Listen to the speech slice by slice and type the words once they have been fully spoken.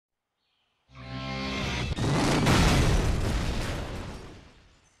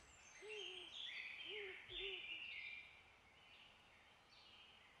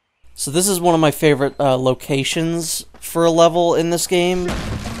So this is one of my favorite locations for a level in this game.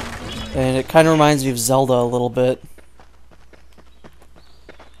 And it kind of reminds me of Zelda a little bit.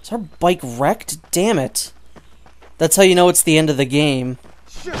 Is our bike wrecked? Damn it. That's how you know it's the end of the game.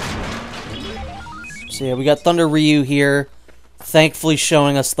 So yeah, we got Thunder Ryu here, thankfully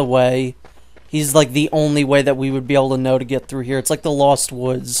showing us the way. He's like the only way that we would be able to know to get through here. It's like the Lost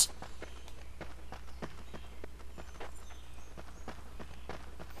Woods.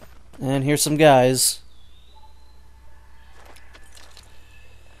 And here's some guys.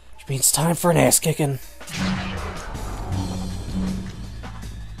 Which means time for an ass kicking.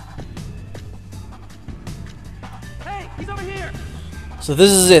 Hey, he's over here. So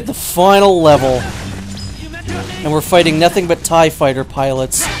this is it, the final level. And we're fighting nothing but TIE fighter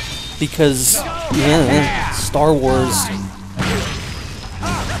pilots. Because, yeah, Star Wars.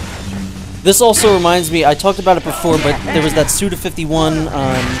 This also reminds me, I talked about it before, but there was that Suda51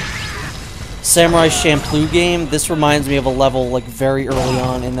 Samurai Champloo game. This reminds me of a level like very early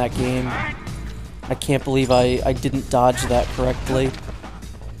on in that game. I can't believe I didn't dodge that correctly.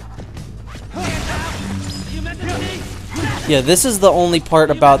 Yeah, this is the only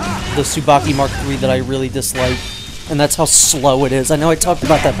part about the Tsubaki Mark III that I really dislike, and that's how slow it is. I know I talked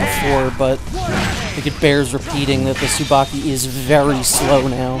about that before, but I think it bears repeating that the Tsubaki is very slow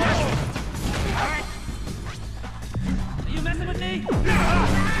now.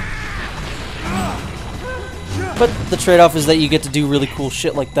 But the trade-off is that you get to do really cool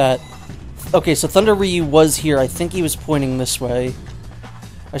shit like that. Okay, so Thunder Ryu was here. I think he was pointing this way.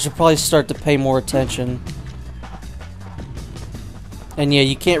 I should probably start to pay more attention. And yeah,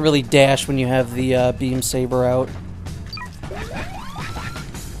 you can't really dash when you have the beam saber out.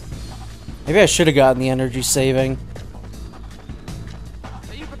 Maybe I should have gotten the energy saving.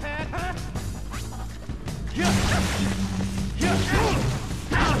 Are you prepared? Huh?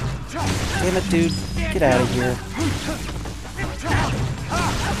 Damn it, dude. Get out of here.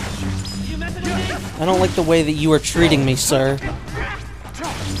 I don't like the way that you are treating me, sir.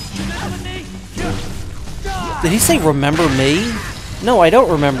 Did he say remember me? No, I don't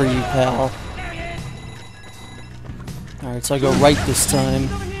remember you, pal. Alright, so I go right this time.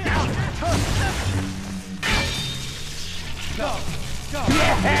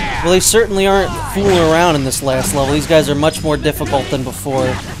 Well, they certainly aren't fooling around in this last level. These guys are much more difficult than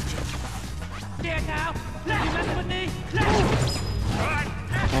before.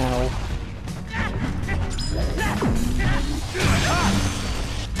 Ow.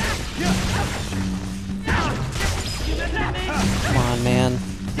 Come on, man.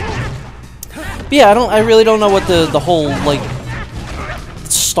 But yeah, I really don't know what the whole, like,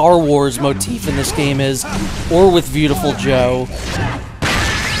 Star Wars motif in this game is, or with Beautiful Joe.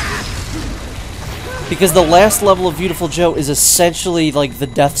 Because the last level of Beautiful Joe is essentially like the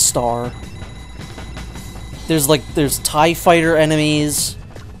Death Star. There's TIE fighter enemies.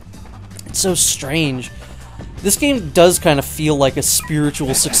 It's so strange. This game does kind of feel like a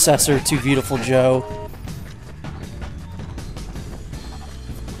spiritual successor to Beautiful Joe.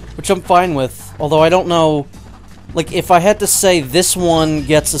 Which I'm fine with. Although I don't know, like, if I had to say this one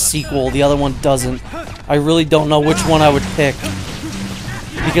gets a sequel, the other one doesn't, I really don't know which one I would pick.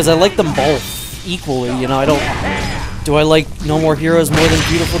 Because I like them both equally, you know. Do I like No More Heroes more than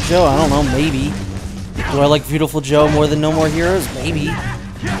Beautiful Joe? I don't know, maybe. Do I like Beautiful Joe more than No More Heroes? Maybe.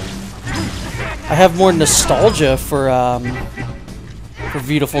 I have more nostalgia for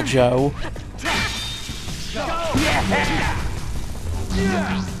Beautiful Joe.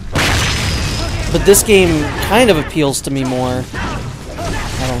 But this game kind of appeals to me more.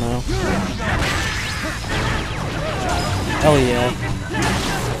 I don't know. Hell yeah.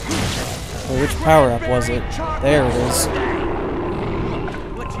 Wait, which power-up was it? There it is.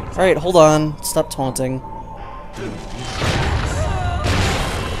 Alright, hold on. Stop taunting.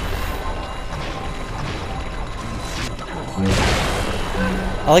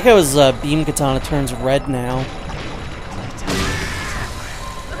 I like how his beam katana turns red now.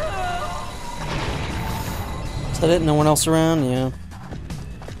 Is that it? No one else around? Yeah.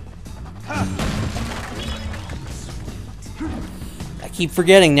 I keep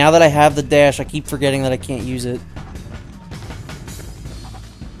forgetting. Now that I have the dash, I keep forgetting that I can't use it.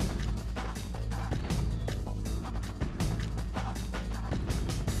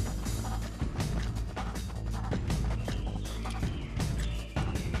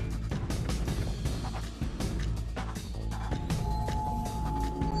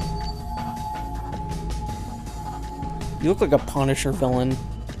 You look like a Punisher villain.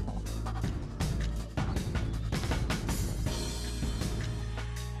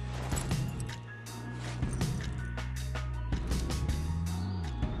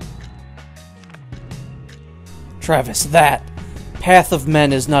 Travis, that. Path of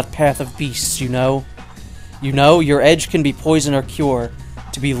men is not path of beasts, you know? You know, your edge can be poison or cure.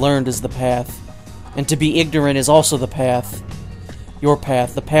 To be learned is the path. And to be ignorant is also the path. Your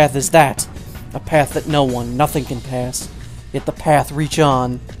path, the path is that. A path that no one, nothing can pass. Yet the path reach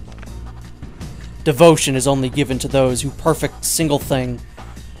on. Devotion is only given to those who perfect single thing.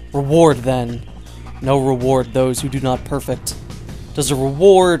 Reward, then. No reward those who do not perfect. Does a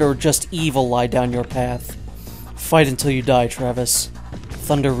reward or just evil lie down your path? Fight until you die, Travis.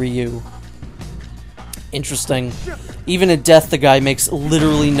 Thunder Ryu. Interesting. Even in death, the guy makes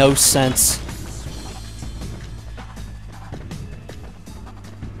literally no sense.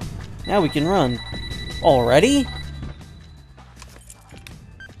 Now we can run. Already?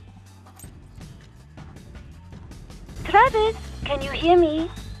 Travis, can you hear me?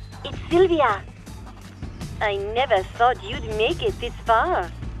 It's Sylvia. I never thought you'd make it this far.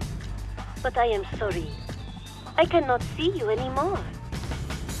 But I am sorry. I cannot see you anymore.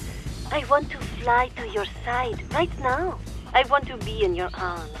 I want to fly to your side right now. I want to be in your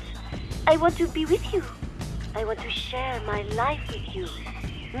arms. I want to be with you. I want to share my life with you,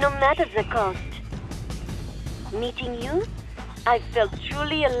 no matter the cost. Meeting you, I felt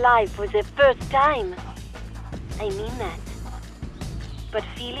truly alive for the first time. I mean that. But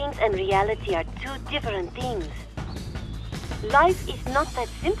feelings and reality are two different things. Life is not that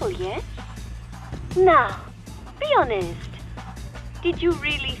simple, yes? Now, be honest. Did you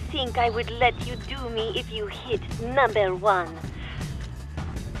really think I would let you do me if you hit number 1?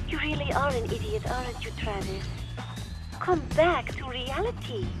 You really are an idiot, aren't you, Travis? Come back to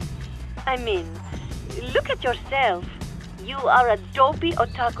reality. I mean, look at yourself. You are a dopey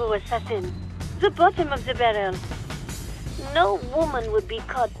otaku assassin. The bottom of the barrel. No woman would be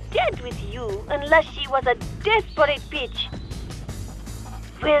caught dead with you unless she was a desperate bitch.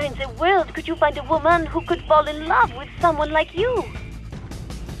 Where in the world could you find a woman who could fall in love with someone like you?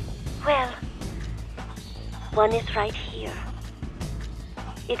 Well, one is right here.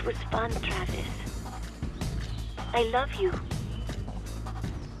 It was fun, Travis. I love you.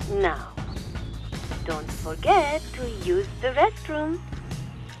 Now, don't forget to use the restroom.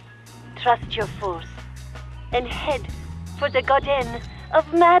 Trust your force and head for the garden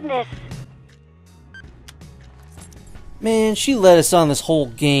of madness. Man, she led us on this whole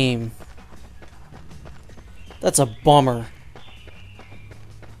game. That's a bummer.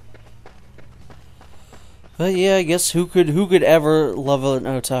 But yeah, I guess who could ever love an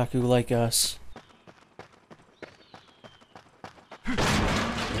otaku like us?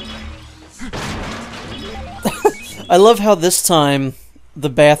 I love how this time the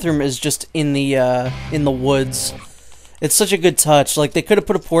bathroom is just in the woods. It's such a good touch. Like, they could have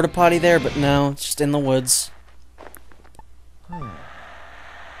put a porta potty there, but no, it's just in the woods.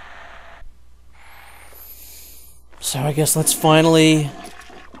 So I guess let's finally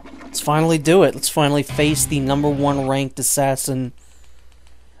do it. Let's finally face the #1 ranked assassin,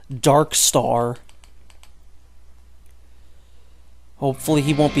 Dark Star. Hopefully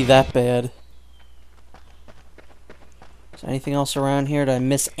he won't be that bad. Is there anything else around here? Did I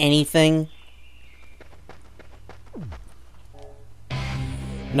miss anything?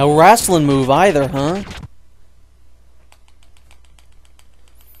 No wrestling move either, huh?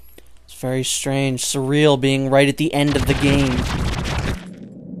 It's very strange, surreal being right at the end of the game.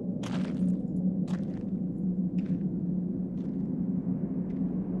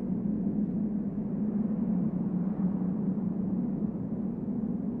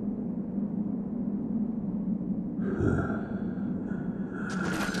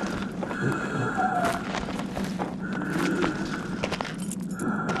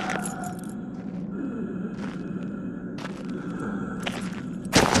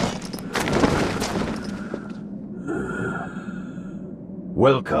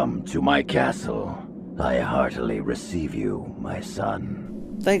 Welcome to my castle. I heartily receive you, my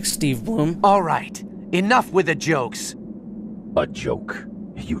son. Thanks, Steve Bloom. All right, enough with the jokes. A joke?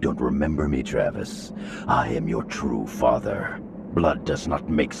 You don't remember me, Travis. I am your true father. Blood does not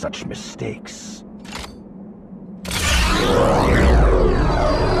make such mistakes.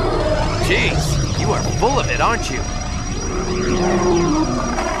 Jeez, you are full of it, aren't you?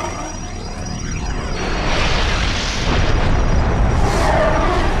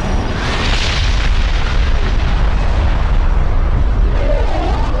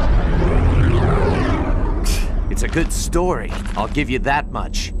 It's a good story, I'll give you that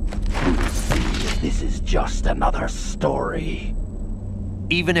much. This is just another story.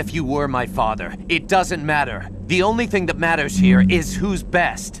 Even if you were my father, it doesn't matter. The only thing that matters here is who's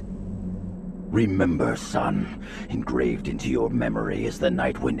best. Remember, son, engraved into your memory is the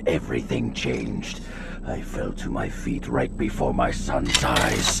night when everything changed. I fell to my feet right before my son's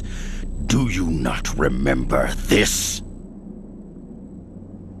eyes. Do you not remember this?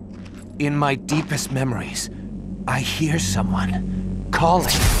 In my deepest memories, I hear someone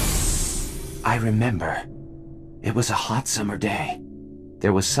calling. I remember. It was a hot summer day.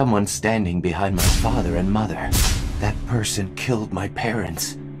 There was someone standing behind my father and mother. That person killed my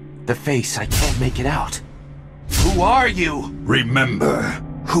parents. The face, I can't make it out. Who are you? Remember.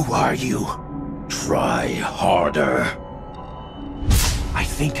 Who are you? Try harder. I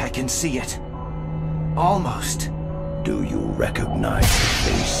think I can see it. Almost. Do you recognize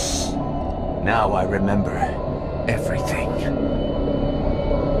the face? Now I remember everything.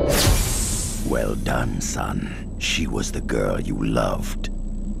 Well done, son. She was the girl you loved.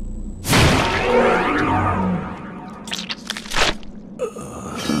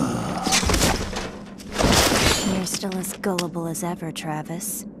 You're still as gullible as ever,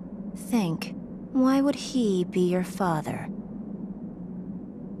 Travis. Think, why would he be your father?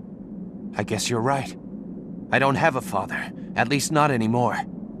 I guess you're right. I don't have a father. At least not anymore.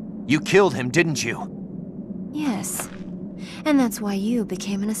 You killed him, didn't you? Yes. And that's why you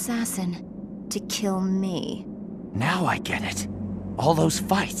became an assassin. To kill me. Now I get it. All those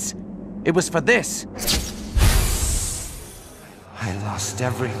fights. It was for this. I lost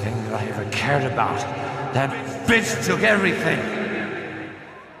everything that I ever cared about. That bitch took everything.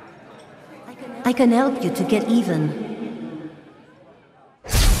 I can help you to get even.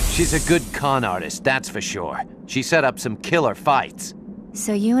 She's a good con artist, that's for sure. She set up some killer fights.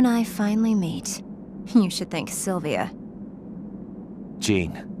 So you and I finally meet. You should thank Sylvia.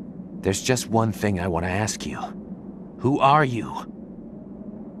 Jean, there's just one thing I want to ask you. Who are you?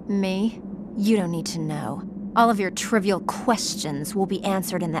 Me? You don't need to know. All of your trivial questions will be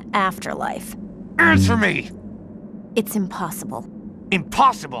answered in the afterlife. Answer me! It's impossible.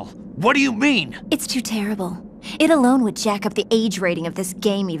 Impossible? What do you mean? It's too terrible. It alone would jack up the age rating of this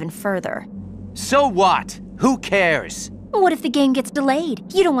game even further. So what? Who cares? What if the game gets delayed?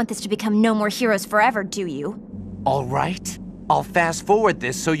 You don't want this to become No More Heroes Forever, do you? All right. I'll fast forward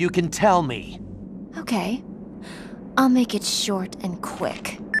this so you can tell me. Okay. I'll make it short and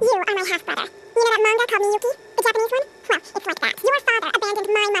quick. You are my half-brother. You know that manga called Miyuki? The Japanese one? Well, it's like that. Your father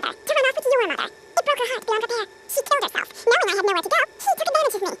abandoned my mother to run off with your mother. It broke her heart beyond repair. She killed herself. Knowing I had nowhere to go, he took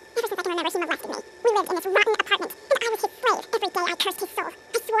advantage of me. Ever since I can remember, she molested me. We lived in this rotten apartment, and I was his slave. Every day I cursed his soul.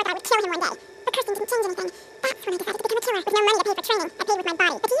 I swore that I would kill him one day. But cursing didn't change anything. That's when I decided to become a killer with no money to pay for training. I paid with my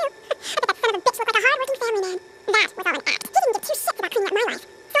body. But to you, I bet that son of a bitch looked like a hard-working family man. That was all an act. He didn't give two shits about cleaning up my life.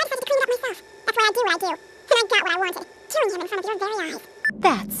 So I decided to clean it up myself. That's why I do what I do. And I got what I wanted. Killing him in front of your very eyes.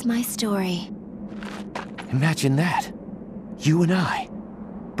 That's my story. Imagine that. You and I.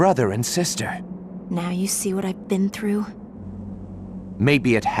 Brother and sister. Now you see what I've been through?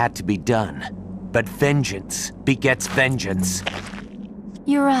 Maybe it had to be done. But vengeance begets vengeance.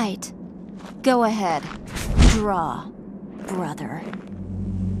 You're right. Go ahead. Draw, brother.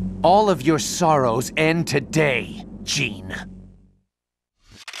 All of your sorrows end today, Jean.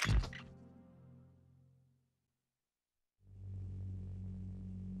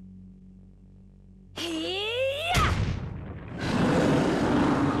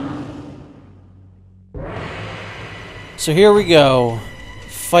 So here we go.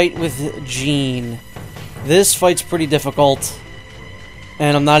 Fight with Jean. This fight's pretty difficult.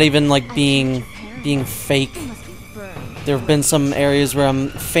 And I'm not even like being fake. There have been some areas where I'm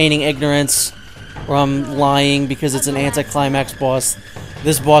feigning ignorance, or I'm lying because it's an anticlimax boss.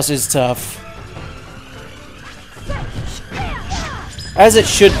 This boss is tough. As it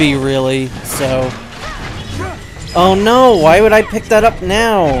should be, really, so... Oh no, why would I pick that up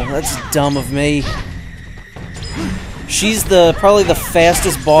now? That's dumb of me. She's probably the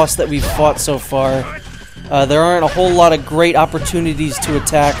fastest boss that we've fought so far. There aren't a whole lot of great opportunities to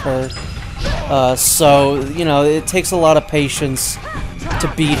attack her. So, you know, it takes a lot of patience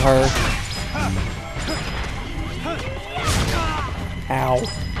to beat her. Ow.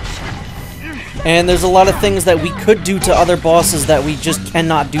 And there's a lot of things that we could do to other bosses that we just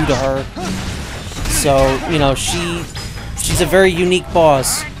cannot do to her. So, you know, she's a very unique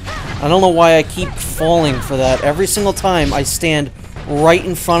boss. I don't know why I keep falling for that. Every single time I stand right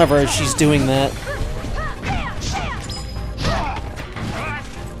in front of her as she's doing that.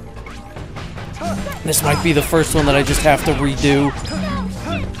 This might be the first one that I just have to redo.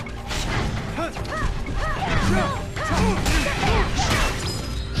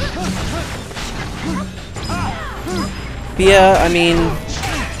 But yeah, I mean,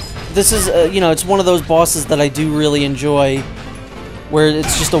 this is, you know, it's one of those bosses that I do really enjoy, where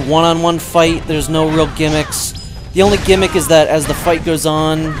it's just a one-on-one fight, there's no real gimmicks. The only gimmick is that as the fight goes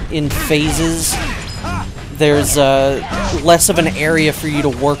on in phases, there's less of an area for you to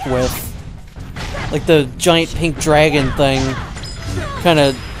work with. Like the giant pink dragon thing kind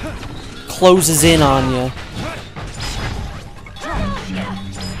of closes in on you.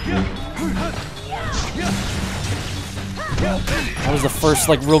 That was the first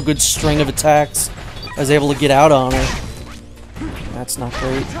like real good string of attacks I was able to get out on her. That's not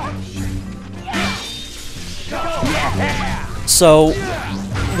great. So,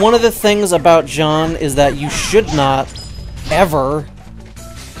 one of the things about John is that you should not ever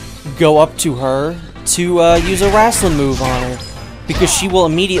go up to her to use a wrestling move on her, because she will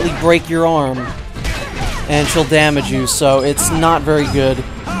immediately break your arm and she'll damage you, so it's not very good.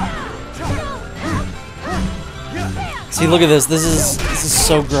 See, look at this. This is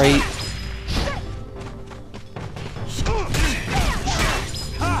so great.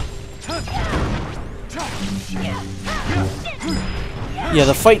 Yeah,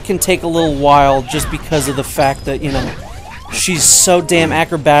 the fight can take a little while just because of the fact that, you know, she's so damn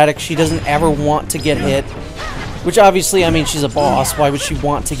acrobatic, she doesn't ever want to get hit. Which obviously, I mean, she's a boss, why would she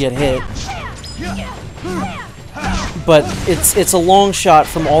want to get hit? But it's a long shot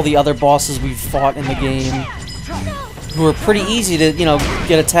from all the other bosses we've fought in the game, who are pretty easy to, you know,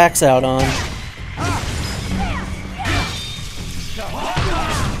 get attacks out on.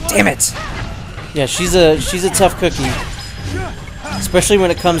 Damn it! Yeah, she's a tough cookie. Especially when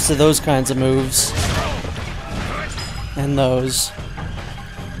it comes to those kinds of moves. And those.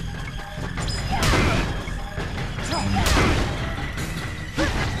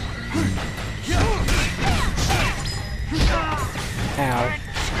 Ow.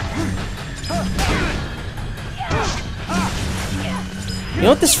 You know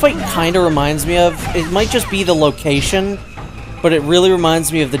what this fight kind of reminds me of? It might just be the location, but it really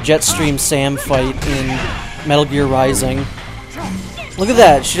reminds me of the Jetstream Sam fight in Metal Gear Rising. Look at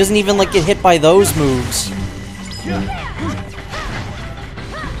that, she doesn't even like get hit by those moves.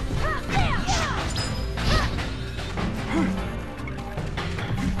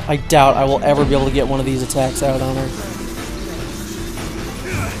 I doubt I will ever be able to get one of these attacks out on her.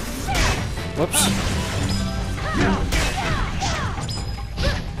 Whoops.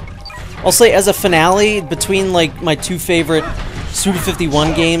 I'll say, as a finale, between like my two favorite Suda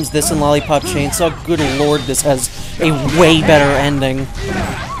 51 games, this and Lollipop Chainsaw, good lord, this has a way better ending.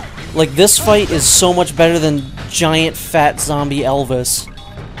 Like, this fight is so much better than giant fat zombie Elvis.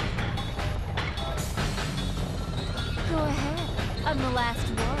 Go ahead. I'm the last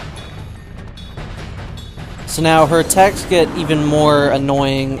one. So now her attacks get even more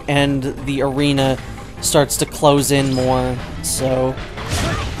annoying and the arena starts to close in more, so...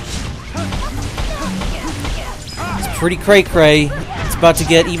 It's pretty cray-cray. It's about to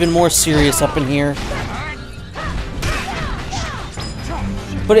get even more serious up in here.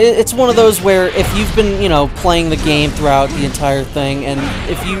 But it's one of those where if you've been, you know, playing the game throughout the entire thing, and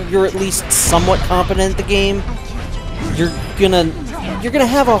if you're at least somewhat competent at the game, you're gonna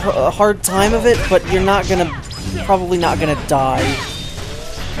have a hard time of it, but you're probably not gonna die.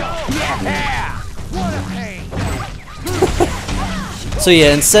 So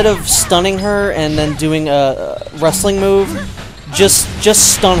yeah, instead of stunning her and then doing a wrestling move, just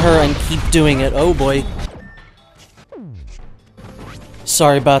stun her and keep doing it. Oh boy.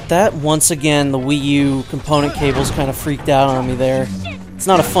 Sorry about that. Once again, the Wii U component cables kind of freaked out on me there. It's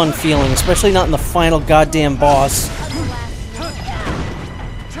not a fun feeling, especially not in the final goddamn boss.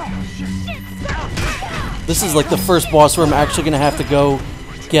 This is like the first boss where I'm actually going to have to go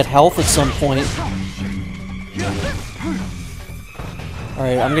get health at some point.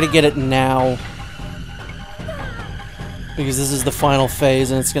 Alright, I'm going to get it now. Because this is the final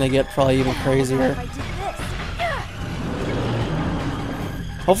phase and it's going to get probably even crazier.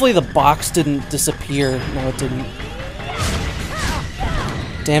 Hopefully the box didn't disappear. No, it didn't.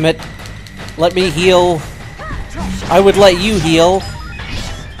 Damn it. Let me heal. I would let you heal.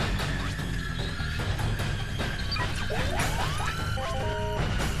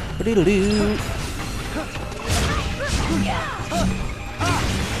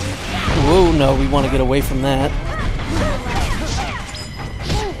 Whoa, no, we want to get away from that.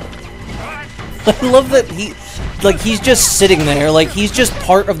 I love that he's just sitting there, like he's just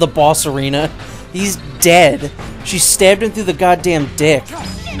part of the boss arena. He's dead. She stabbed him through the goddamn dick.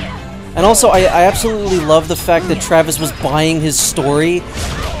 And also, I absolutely love the fact that Travis was buying his story,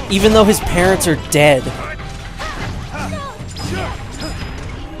 even though his parents are dead.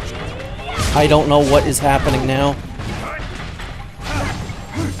 I don't know what is happening now.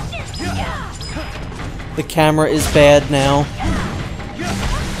 The camera is bad now.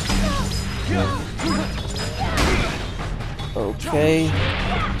 Okay.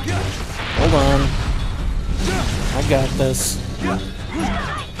 Hold on. I got this.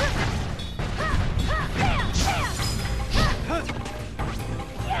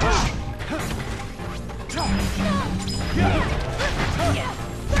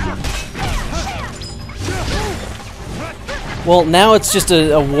 Well, now it's just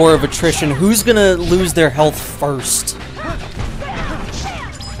a war of attrition. Who's gonna lose their health first?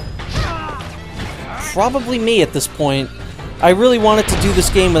 Probably me at this point. I really wanted to do this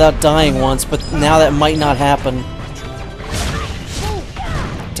game without dying once, but now that might not happen.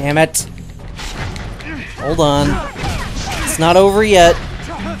 Damn it. Hold on. It's not over yet.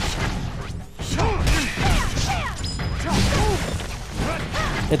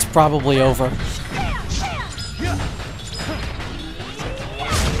 It's probably over.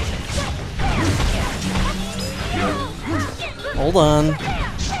 Hold on.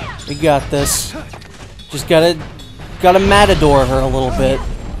 We got this. Just gotta matador her a little bit.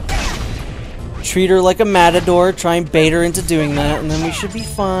 Treat her like a matador, try and bait her into doing that, and then we should be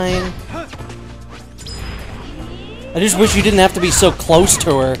fine. I just wish you didn't have to be so close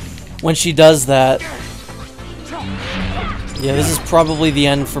to her when she does that. Yeah, this is probably the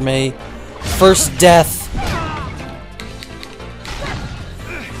end for me. First death.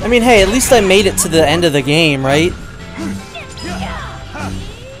 I mean, hey, at least I made it to the end of the game, right?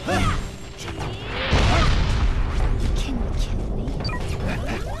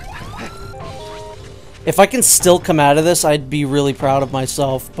 If I can still come out of this, I'd be really proud of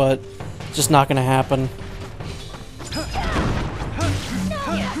myself, but it's just not gonna happen.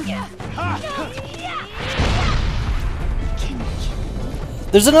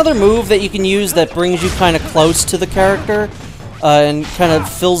 There's another move that you can use that brings you kind of close to the character and kind of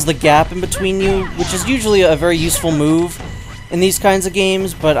fills the gap in between you, which is usually a very useful move in these kinds of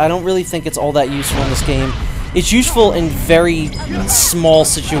games, but I don't really think it's all that useful in this game. It's useful in very small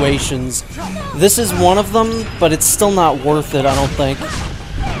situations. This is one of them, but it's still not worth it, I don't think.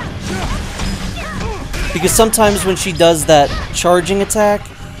 Because sometimes when she does that charging attack,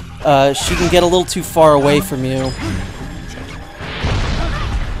 she can get a little too far away from you.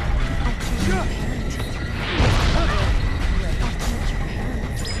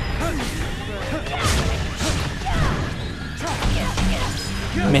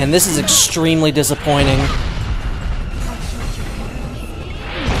 Man, this is extremely disappointing.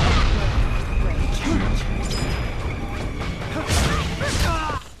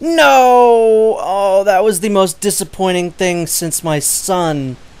 No! Oh, that was the most disappointing thing since my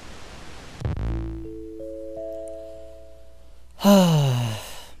son. I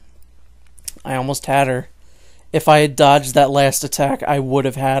almost had her. If I had dodged that last attack, I would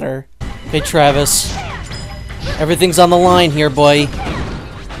have had her. Hey, Travis. Everything's on the line here, boy.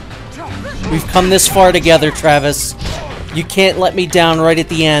 We've come this far together, Travis. You can't let me down right at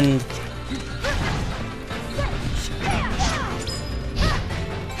the end.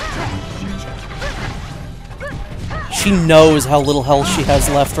 She knows how little health she has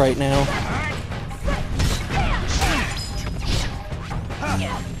left right now.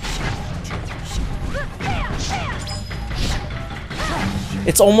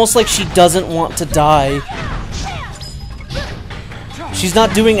 It's almost like she doesn't want to die. She's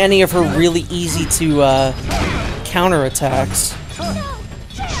not doing any of her really easy to counter attacks.